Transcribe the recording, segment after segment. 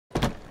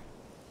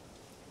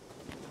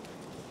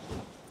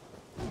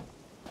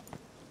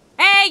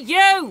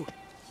you!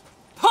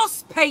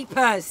 PUSS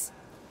PEEPERS!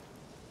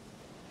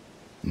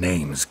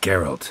 Name's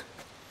Geralt.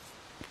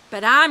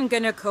 But I'm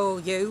gonna call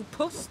you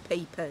PUSS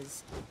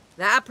PEEPERs.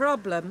 That a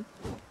problem?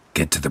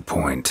 Get to the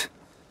point.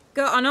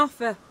 Got an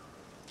offer.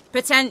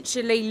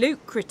 Potentially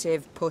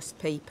lucrative PUSS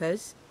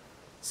PEEPERs.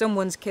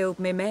 Someone's killed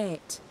me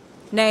mate.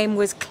 Name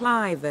was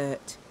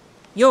Clivert.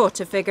 You're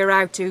to figure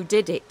out who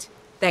did it,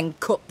 then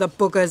cut the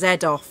bugger's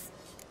head off.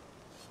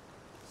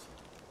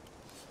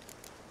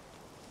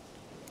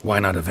 Why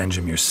not avenge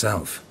him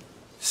yourself?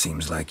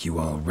 Seems like you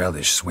all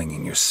relish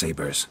swinging your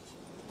sabers.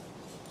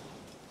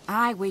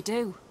 Aye, we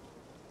do.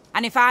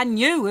 And if I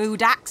knew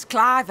who'd axed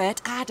Clivert,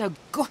 I'd have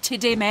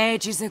gutted him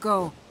ages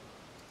ago.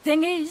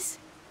 Thing is,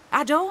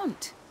 I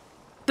don't.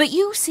 But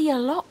you see a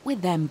lot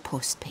with them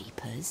PUSS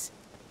PEEPERs.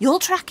 You'll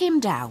track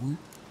him down.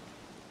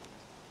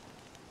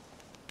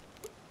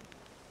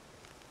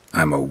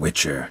 I'm a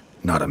witcher,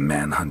 not a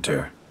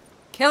manhunter.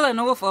 Kill an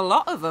awful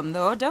lot of them,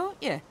 though, don't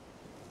you?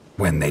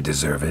 When they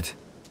deserve it.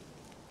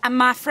 And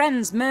my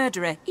friend's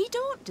murderer, he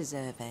don't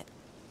deserve it.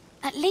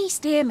 At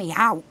least hear me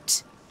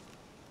out.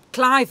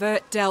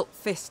 Clivert dealt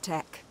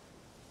Fistech.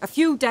 A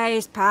few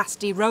days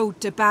past, he rode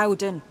to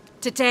Bowden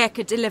to take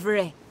a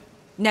delivery.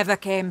 Never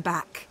came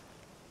back.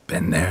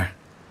 Been there?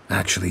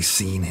 Actually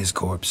seen his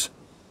corpse?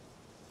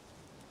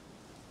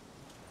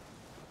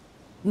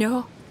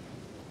 No.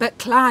 But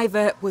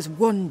Clivert was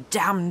one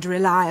damned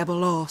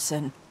reliable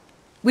Orson.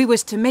 We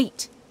was to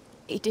meet.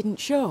 He didn't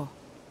show.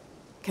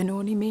 Can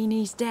only mean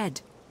he's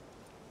dead.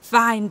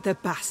 Find the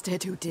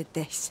bastard who did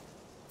this.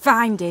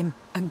 Find him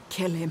and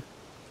kill him.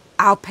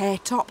 I'll pay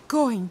top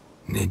coin.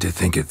 Need to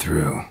think it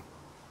through.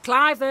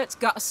 Clivert's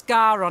got a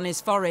scar on his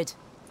forehead.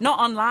 Not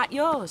unlike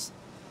yours.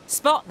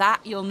 Spot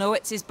that, you'll know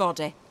it's his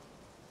body.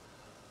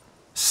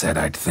 Said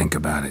I'd think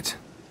about it.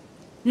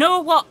 Know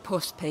what,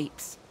 Puss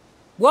Peeps?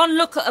 One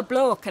look at a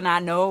bloke and I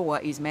know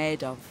what he's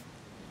made of.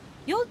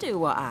 You'll do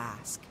what I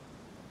ask.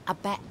 I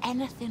bet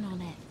anything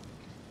on it.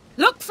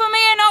 Look for me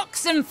in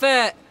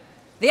Oxenfurt!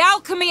 The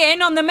Alchemy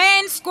Inn on the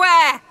main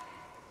square!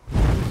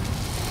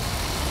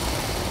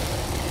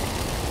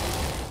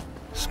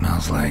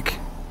 Smells like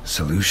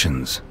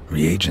solutions,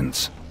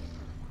 reagents.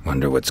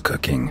 Wonder what's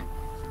cooking.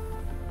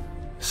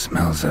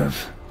 Smells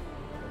of...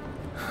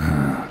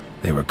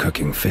 They were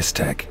cooking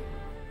Fistech.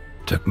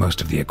 Took most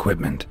of the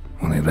equipment,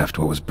 only left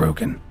what was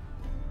broken.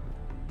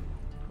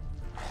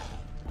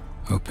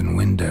 Open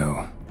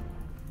window.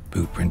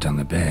 Boot print on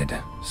the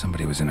bed.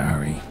 Somebody was in a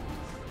hurry.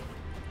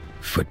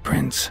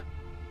 Footprints.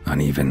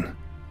 Uneven.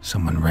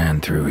 Someone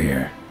ran through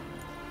here.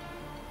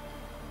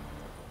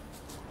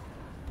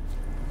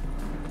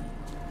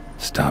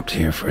 Stopped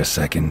here for a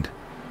second,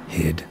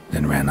 hid,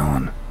 then ran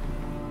on.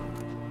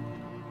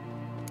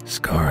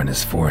 Scar on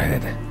his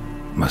forehead.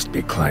 Must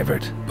be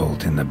Clivert,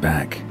 bolt in the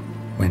back.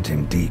 Went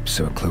in deep,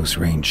 so a close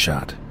range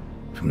shot.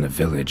 From the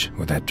village,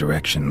 where that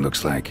direction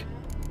looks like.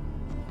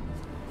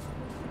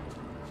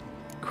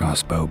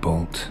 Crossbow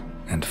bolt,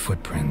 and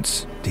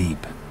footprints,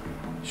 deep.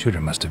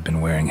 Shooter must have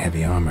been wearing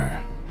heavy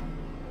armor.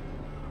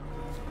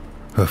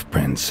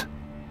 Hoofprints,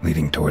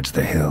 leading towards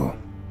the hill.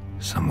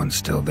 Someone's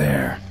still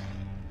there.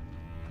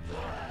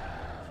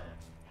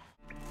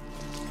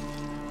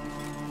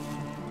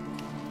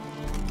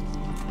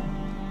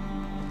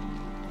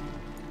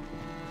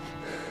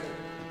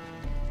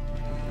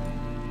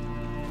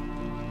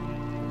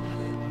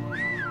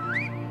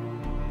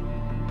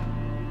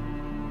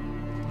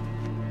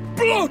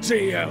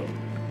 Bloody hell!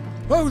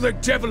 Who the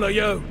devil are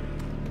you?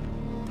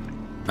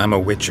 I'm a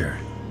witcher,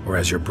 or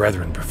as your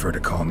brethren prefer to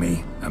call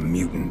me, a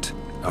mutant,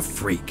 a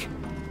freak.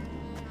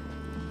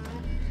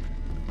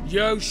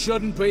 You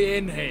shouldn't be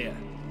in here.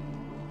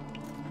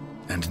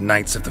 And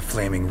Knights of the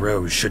Flaming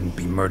Rose shouldn't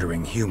be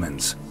murdering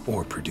humans,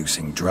 or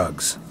producing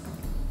drugs.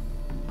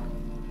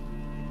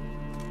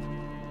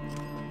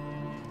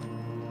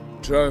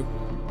 True,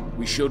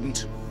 we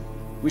shouldn't.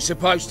 We're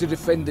supposed to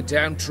defend the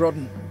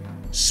downtrodden,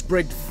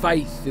 spread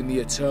faith in the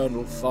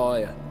eternal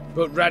fire.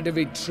 But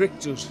Radovid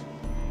tricked us.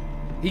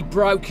 He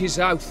broke his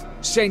oath,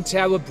 sent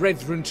our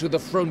brethren to the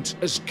front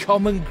as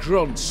common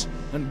grunts,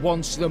 and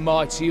once the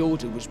mighty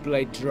order was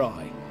bled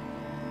dry,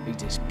 he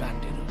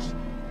disbanded us.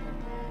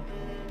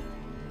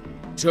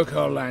 Took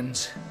our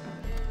lands,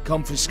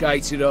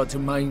 confiscated our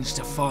domains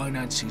to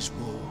finance his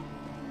war.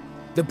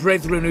 The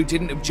brethren who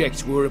didn't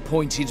object were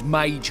appointed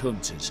mage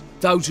hunters.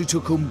 Those who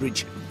took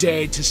umbrage,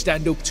 dared to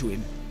stand up to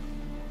him,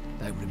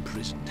 they were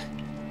imprisoned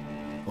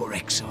or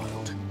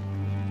exiled.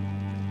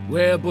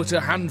 We're but a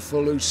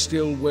handful who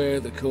still wear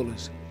the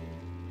colours.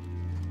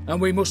 And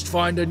we must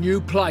find a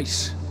new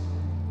place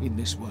in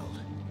this world.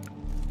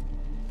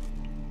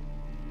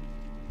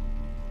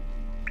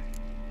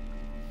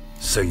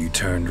 So you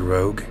turned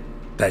rogue?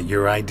 That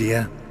your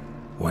idea?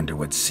 Wonder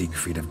what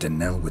Siegfried of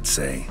Denel would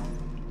say.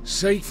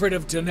 Siegfried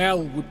of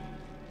Denel would...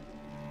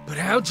 But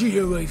how do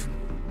you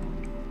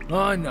even...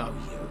 I know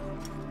you.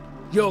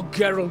 You're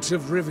Geralt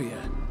of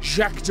Rivia,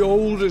 Jacques de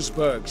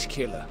Aldersberg's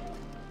killer.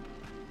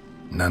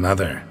 None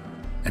other.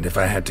 And if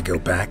I had to go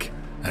back,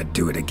 I'd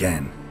do it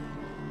again.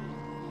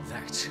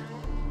 That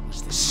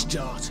was the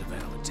start of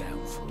our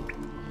downfall.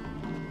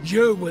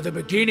 You were the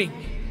beginning.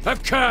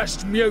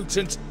 Accursed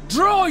mutant,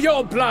 draw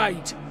your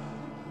blade!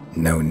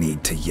 No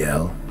need to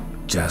yell.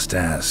 Just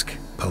ask,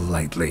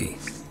 politely.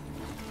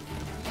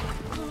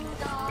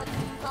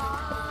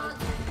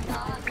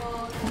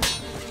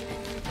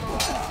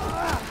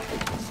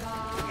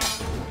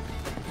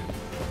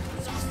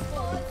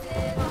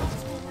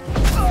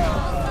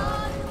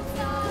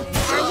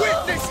 I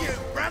witness you,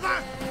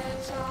 brother!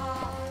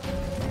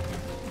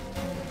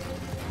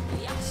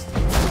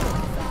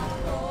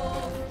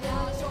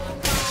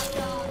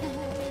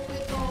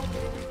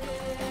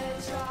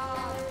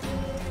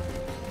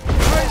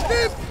 I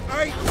live,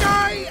 I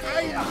die,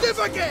 I live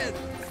again!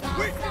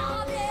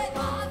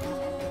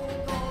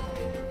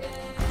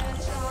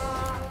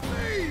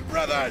 Hey,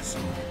 brothers!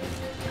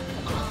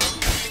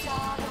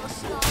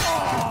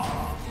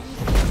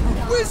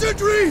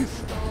 Wizardry!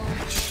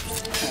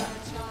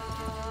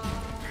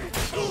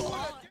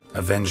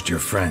 Avenged your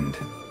friend.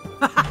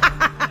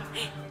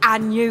 I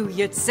knew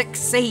you'd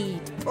succeed,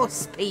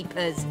 Puss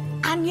Peepers.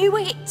 I knew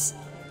it.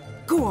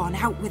 Go on,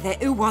 out with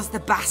it. Who was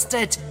the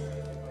bastard?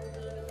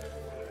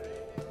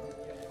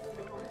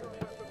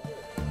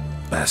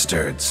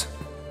 Bastards.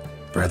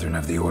 Brethren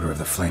of the Order of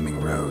the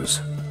Flaming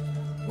Rose.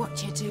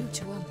 What you do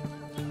to them?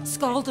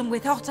 Scald them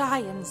with hot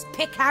irons,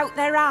 pick out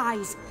their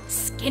eyes,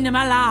 skin them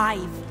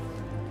alive.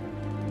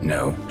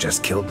 No,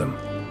 just killed them.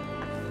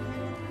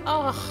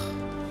 Oh,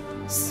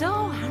 so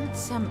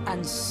handsome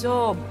and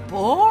so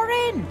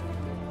boring.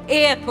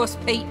 Here, Puss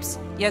Peeps,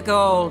 your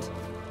gold.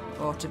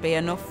 Ought to be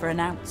enough for an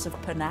ounce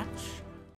of panache.